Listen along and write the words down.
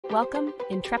Welcome,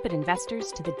 intrepid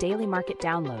investors, to the Daily Market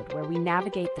Download, where we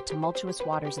navigate the tumultuous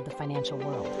waters of the financial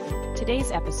world. Today's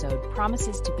episode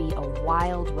promises to be a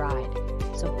wild ride,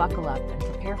 so buckle up and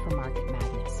prepare for market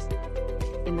madness.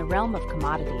 In the realm of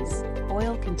commodities,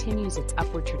 oil continues its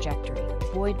upward trajectory,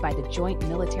 buoyed by the joint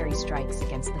military strikes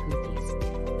against the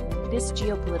Houthis. This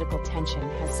geopolitical tension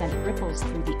has sent ripples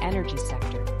through the energy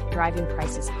sector, driving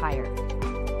prices higher.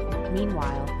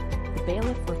 Meanwhile, the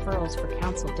bailiff referrals for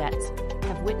council debts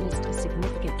have witnessed a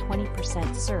significant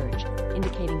 20% surge,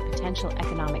 indicating potential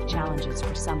economic challenges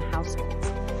for some households.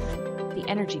 The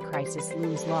energy crisis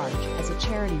looms large as a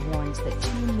charity warns that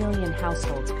 2 million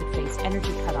households could face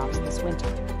energy cutoffs this winter.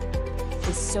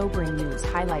 This sobering news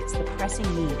highlights the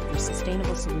pressing need for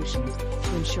sustainable solutions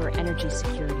to ensure energy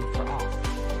security for all.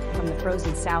 From the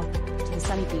frozen south to the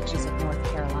sunny beaches of North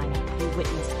Carolina, we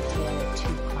witness a tale of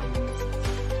two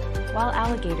climates. While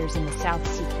alligators in the south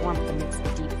seek warmth amidst the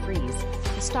deep freeze,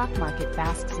 the stock market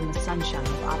basks in the sunshine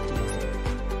of optimism.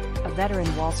 A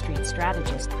veteran Wall Street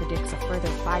strategist predicts a further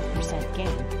 5%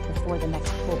 gain before the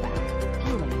next pullback,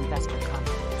 fueling investor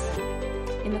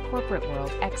confidence. In the corporate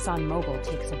world, ExxonMobil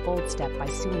takes a bold step by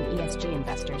suing ESG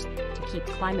investors to keep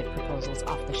climate proposals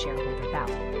off the shareholder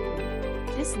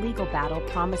ballot. This legal battle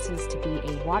promises to be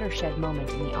a watershed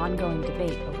moment in the ongoing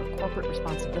debate over corporate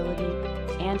responsibility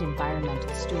and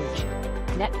environmental stewardship.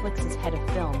 Netflix's head of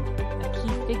film, a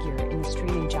key figure in the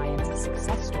streaming giant's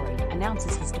success story,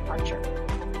 announces his departure.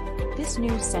 This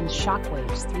news sends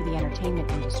shockwaves through the entertainment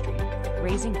industry,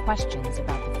 raising questions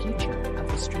about the future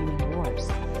of the streaming wars.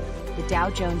 The Dow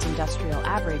Jones Industrial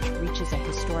Average reaches a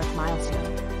historic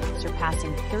milestone,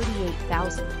 surpassing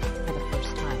 38,000 for the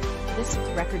first time. This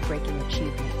record-breaking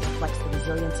achievement reflects the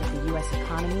resilience of the U.S.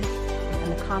 economy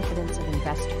and the confidence of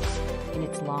investors in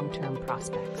its long-term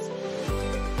prospects.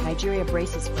 Nigeria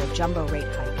braces for a jumbo rate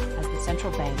hike as the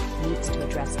central bank needs to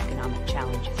address economic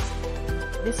challenges.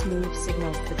 This move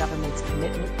signals the government's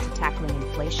commitment to tackling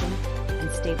inflation and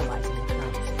stabilizing the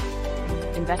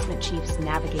currency. Investment chiefs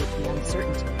navigate the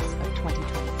uncertainties of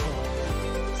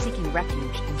 2024, seeking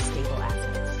refuge in stable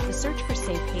assets. The search for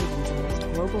safe havens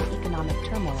amidst global economic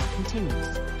turmoil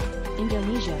continues.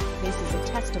 Indonesia faces a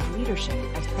test of leadership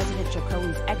as President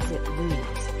Jokowi's exit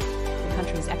looms. The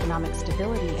country's economic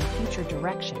stability and future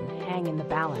direction hang in the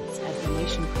balance as the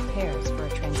nation prepares for a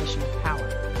transition of power.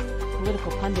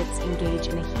 Political pundits engage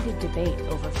in a heated debate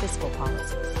over fiscal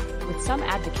policies, with some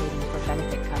advocating for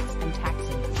benefit cuts and tax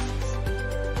increases.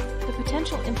 The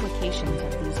potential implications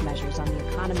of these measures on the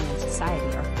economy and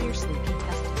society are fiercely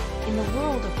contested. In the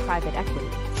world of private equity,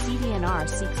 CD&R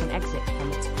seeks an exit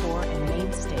from its core and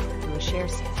mainstay through a share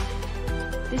sale.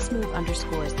 This move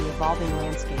underscores the evolving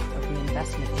landscape of the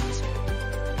investment industry.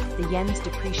 The yen's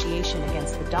depreciation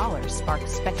against the dollar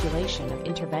sparks speculation of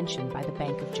intervention by the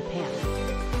Bank of Japan.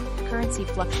 Currency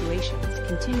fluctuations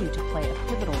continue to play a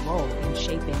pivotal role in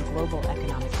shaping global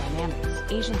economic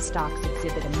dynamics. Asian stocks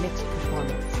exhibit a mixed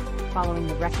performance, following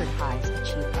the record highs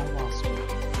achieved by Wall Street.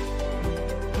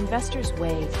 Investors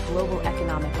weigh global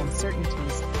economic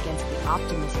uncertainties against the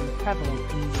optimism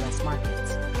prevalent in U.S.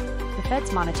 markets. The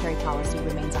Fed's monetary policy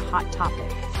remains a hot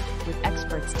topic, with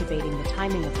experts debating the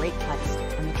timing of rate cuts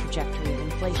and the trajectory of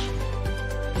inflation.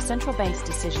 The central bank's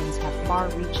decisions have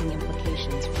far-reaching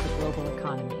implications for the global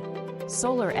economy.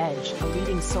 Solar Edge, a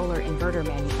leading solar inverter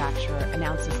manufacturer,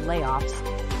 announces layoffs,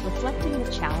 reflecting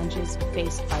the challenges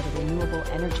faced by the renewable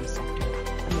energy sector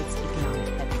amidst economic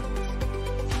headwinds.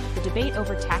 The debate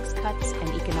over tax cuts and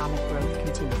economic growth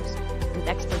continues, with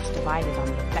experts divided on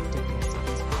the effectiveness of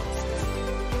these policies.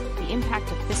 The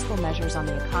impact of fiscal measures on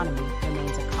the economy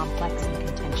remains a complex and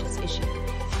contentious issue.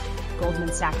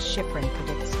 Goldman Sachs Schifrin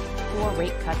predicts 4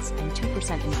 rate cuts and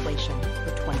 2% inflation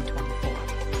for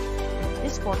 2024.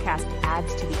 This forecast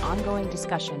adds to the ongoing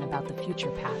discussion about the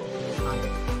future path of the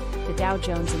economy. The Dow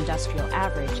Jones Industrial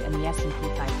Average and the S&P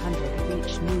 500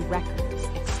 reach new records,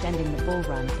 extending the bull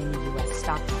run in the U.S.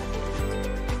 stock market.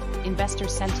 Investor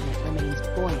sentiment remains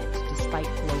buoyant despite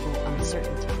global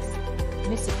uncertainties.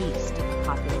 MrBeast, a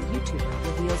popular YouTuber,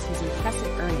 reveals his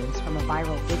impressive earnings from a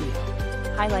viral video,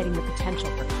 highlighting the potential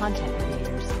for content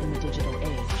creators in the digital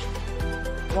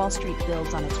age. Wall Street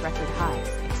builds on its record highs,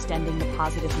 extending the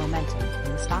positive momentum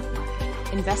in the stock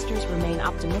market. Investors remain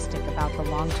optimistic about the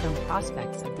long-term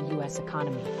prospects of the U.S.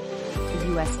 economy. The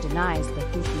U.S. denies the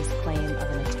Houthis' claim of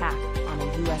an attack on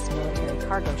a U.S. military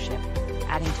cargo ship,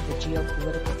 adding to the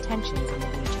geopolitical tensions in the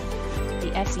region.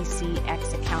 The SEC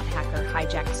ex-account hacker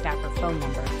hijacked staffer phone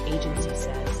number, agency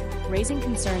says, raising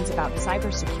concerns about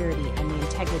cybersecurity and the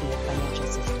integrity of financial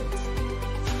systems.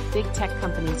 Big tech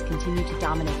companies continue to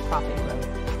dominate profit growth,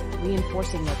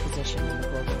 reinforcing their position in the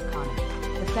global economy.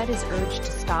 The Fed is urged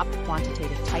to stop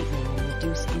quantitative tightening and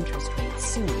reduce interest rates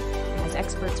soon, as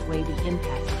experts weigh the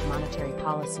impact of monetary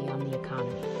policy on the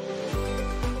economy.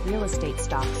 Real estate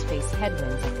stocks face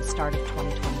headwinds at the start of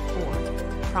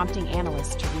 2024, prompting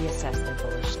analysts to reassess their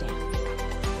bullish stance.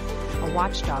 A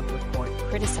watchdog report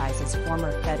criticizes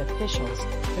former Fed officials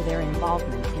for their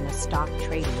involvement in a stock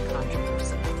trading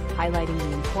controversy, highlighting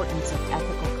the importance of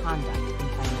ethical conduct in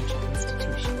financial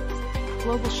institutions.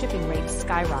 Global shipping rates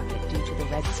skyrocket due to the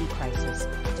Red Sea crisis,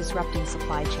 disrupting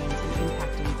supply chains and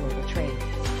impacting global trade.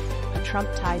 A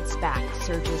Trump-tied SPAC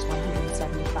surges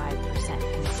 175%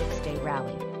 in a six-day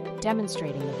rally,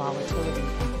 demonstrating the volatility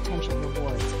and potential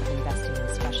rewards of investing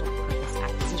in special-purpose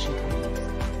acquisition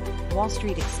companies. Wall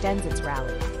Street extends its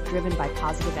rally, driven by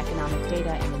positive economic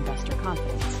data and investor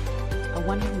confidence. A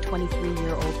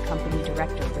 123-year-old company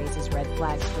director raises red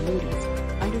flags for Moody's,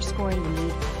 underscoring the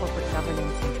need for corporate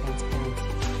governance and transparency.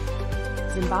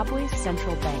 Zimbabwe's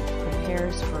central bank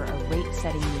prepares for a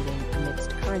rate-setting meeting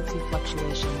amidst currency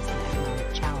fluctuations and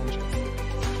economic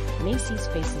challenges. Macy's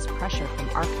faces pressure from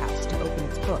Arkhouse to open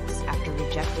its books after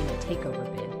rejecting a takeover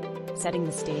bid, setting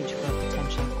the stage for a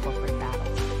potential corporate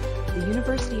battle. The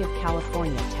University of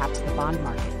California taps the bond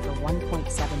market for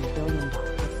 $1.7 billion,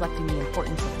 reflecting the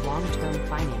importance of long-term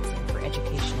financing for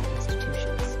educational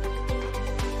institutions.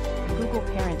 Google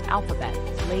parent Alphabet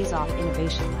lays off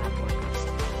innovation lab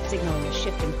workers, signaling a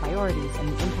shift in priorities and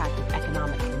the impact of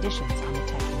economic conditions on the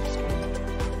tech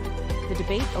industry. The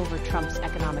debate over Trump's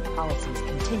economic policies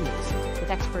continues, with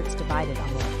experts divided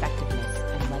on their effectiveness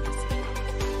and legacy.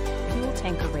 Fuel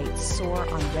tanker rates soar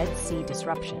on Red Sea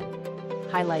disruption,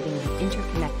 highlighting the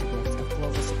interconnectedness of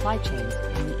global supply chains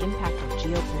and the impact of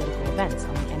geopolitical events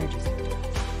on the energy sector.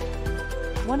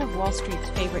 One of Wall Street's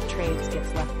favorite trades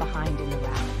gets left behind in the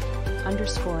rally,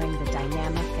 underscoring the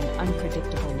dynamic and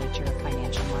unpredictable nature of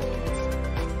financial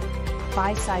markets.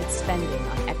 Buy-side spending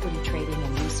on equity trading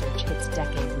and research hits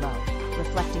decade low,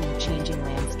 reflecting the changing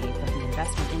landscape of the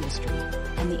investment industry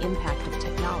and the impact of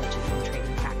technology on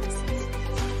trading practices.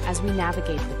 As we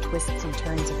navigate the twists and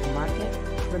turns of the market,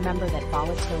 remember that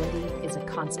volatility is a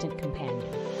constant companion.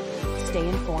 Stay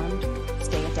informed,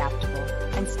 stay adaptable,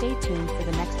 and stay tuned for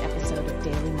the next episode of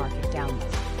Daily Market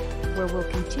Download, where we'll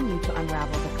continue to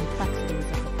unravel the complexities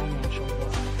of the financial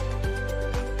world.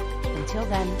 Until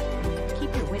then,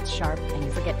 keep your wits sharp and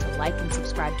don't forget to like and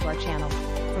subscribe to our channel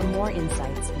for more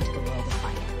insights into the world of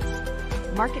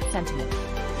finance. Market sentiment.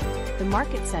 The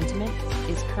market sentiment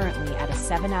is currently at a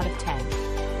 7 out of 10,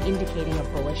 indicating a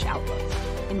bullish outlook.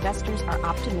 Investors are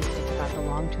optimistic about the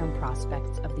long-term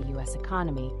prospects of the U.S.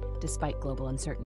 economy despite global uncertainty.